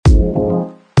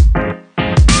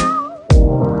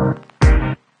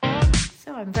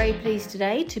I'm very pleased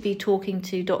today to be talking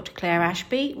to Dr. Claire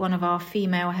Ashby, one of our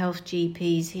female health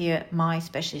GPs here at My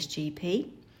Specialist GP.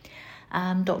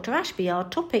 Dr. Ashby, our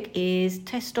topic is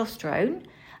testosterone,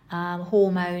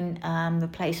 hormone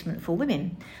replacement for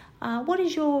women. What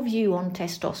is your view on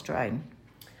testosterone?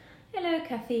 Hello,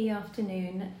 Kathy.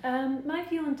 Afternoon. My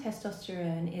view on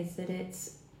testosterone is that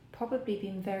it's probably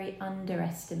been very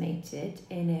underestimated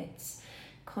in its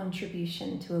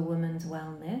contribution to a woman's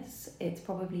wellness. It's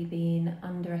probably been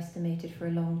underestimated for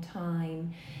a long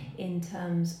time in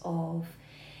terms of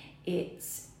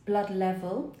its blood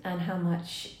level and how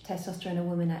much testosterone a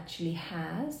woman actually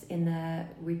has in their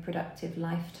reproductive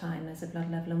lifetime as a blood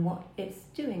level and what it's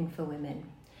doing for women.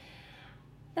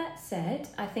 That said,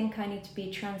 I think I need to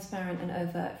be transparent and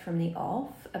overt from the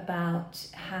off about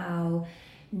how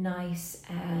NICE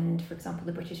and, for example,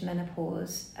 the British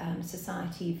Menopause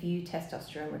Society view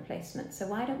testosterone replacement. So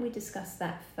why don't we discuss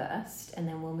that first, and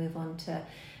then we'll move on to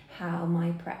how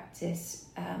my practice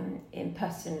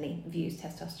personally views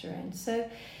testosterone. So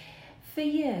for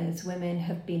years, women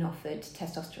have been offered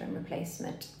testosterone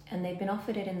replacement, and they've been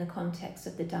offered it in the context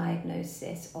of the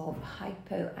diagnosis of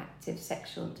hypoactive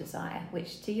sexual desire,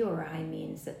 which to you or I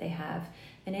means that they have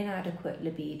an inadequate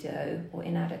libido or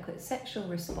inadequate sexual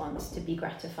response to be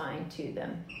gratifying to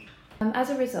them. As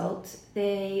a result,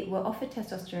 they were offered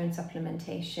testosterone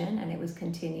supplementation, and it was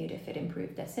continued if it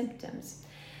improved their symptoms.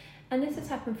 And this has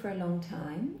happened for a long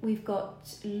time. We've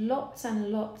got lots and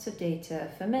lots of data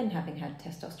for men having had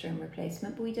testosterone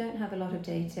replacement, but we don't have a lot of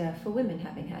data for women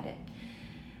having had it.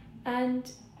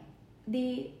 And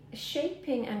the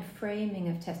shaping and framing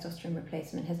of testosterone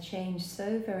replacement has changed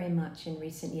so very much in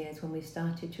recent years when we've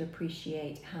started to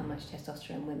appreciate how much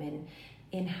testosterone women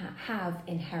have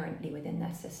inherently within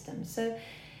their system. So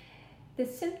the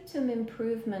symptom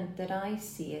improvement that I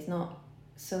see is not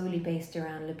solely based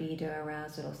around libido,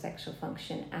 arousal, or sexual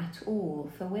function at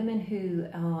all. For women who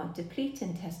are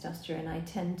depleting testosterone, I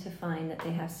tend to find that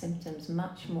they have symptoms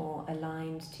much more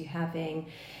aligned to having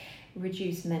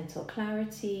reduced mental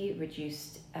clarity,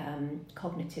 reduced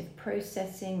cognitive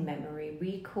processing, memory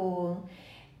recall,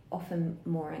 often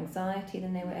more anxiety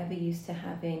than they were ever used to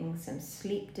having, some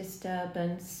sleep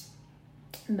disturbance,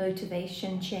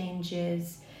 motivation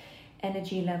changes,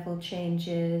 energy level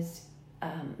changes,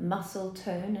 muscle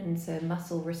tone, and so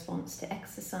muscle response to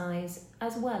exercise,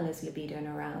 as well as libido and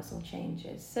arousal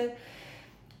changes. So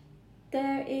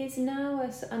there is now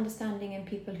an understanding in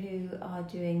people who are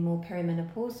doing more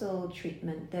perimenopausal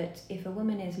treatment that if a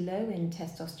woman is low in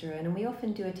testosterone, and we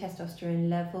often do a testosterone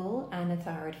level and a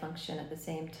thyroid function at the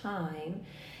same time,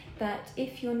 that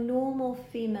if your normal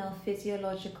female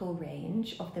physiological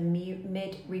range of the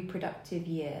mid-reproductive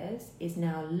years is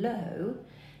now low,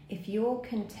 if you're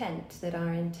content that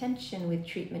our intention with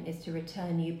treatment is to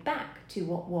return you back to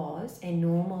what was a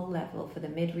normal level for the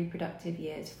mid-reproductive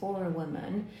years for a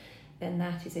woman, then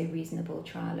that is a reasonable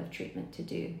trial of treatment to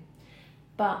do.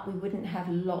 But we wouldn't have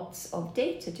lots of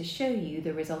data to show you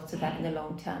the results of that in the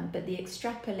long term. But the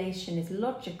extrapolation is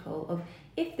logical of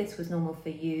if this was normal for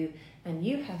you and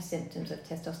you have symptoms of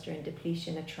testosterone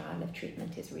depletion, a trial of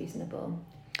treatment is reasonable.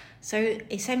 So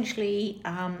essentially,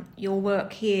 your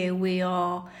work here, we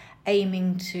are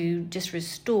aiming to just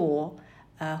restore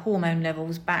hormone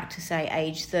levels back to, say,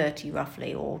 age 30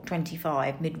 roughly, or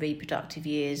 25, mid-reproductive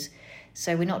years.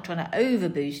 So we're not trying to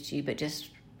overboost you, but just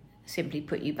simply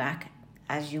put you back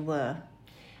as you were.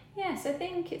 Yes, I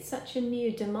think it's such a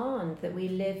new demand that we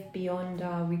live beyond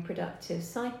our reproductive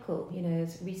cycle. You know,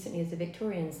 as recently as the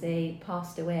Victorians, they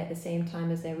passed away at the same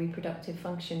time as their reproductive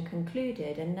function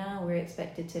concluded, and now we're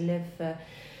expected to live for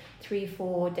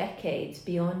 3-4 decades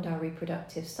beyond our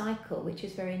reproductive cycle, which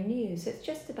is very new. So it's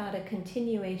just about a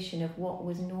continuation of what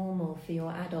was normal for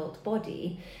your adult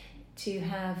body to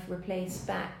have replaced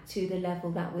back to the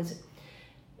level that was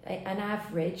an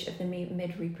average of the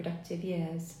mid-reproductive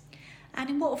years. And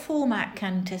in what format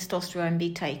can testosterone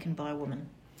be taken by a woman?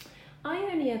 I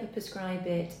only ever prescribe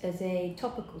it as a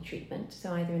topical treatment,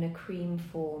 so either in a cream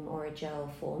form or a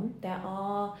gel form. There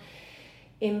are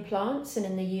implants, and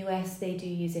in the US they do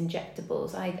use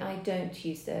injectables. I don't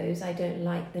use those. I don't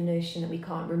like the notion that we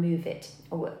can't remove it,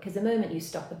 because the moment you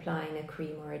stop applying a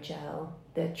cream or a gel,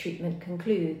 the treatment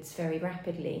concludes very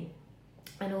rapidly.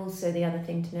 And also the other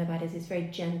thing to know about is it's a very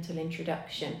gentle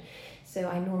introduction. So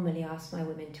I normally ask my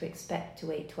women to expect to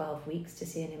wait 12 weeks to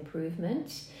see an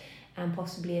improvement. And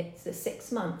possibly it's the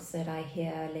 6 months that I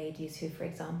hear ladies who, for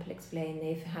example, explain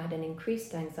they've had an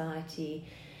increased anxiety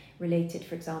related,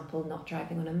 for example, not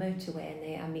driving on a motorway,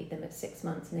 and I meet them at 6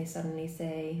 months and they suddenly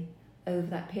say, over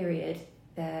that period,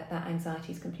 that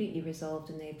anxiety is completely resolved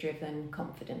and they've driven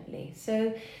confidently.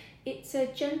 So It's a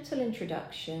gentle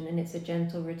introduction and it's a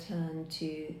gentle return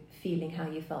to feeling how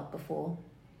you felt before.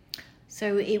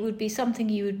 So it would be something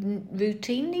you would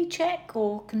routinely check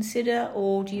or consider,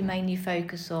 or do you mainly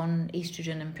focus on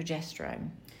estrogen and progesterone?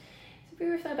 So if we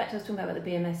refer back to what I was talking about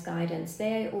the BMS guidance,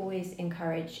 they always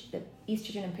encourage that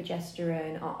estrogen and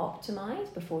progesterone are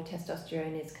optimized before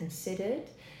testosterone is considered.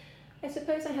 I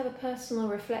suppose I have a personal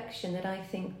reflection that I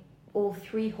think all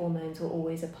three hormones are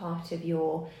always a part of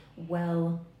your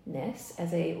wellness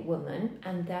as a woman,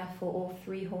 and therefore all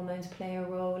three hormones play a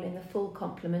role in the full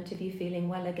complement of you feeling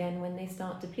well again when they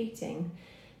start depleting.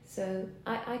 So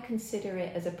I consider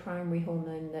it as a primary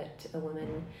hormone that a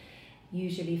woman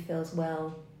usually feels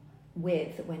well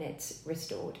with when it's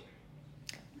restored.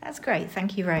 That's great.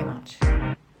 Thank you very much.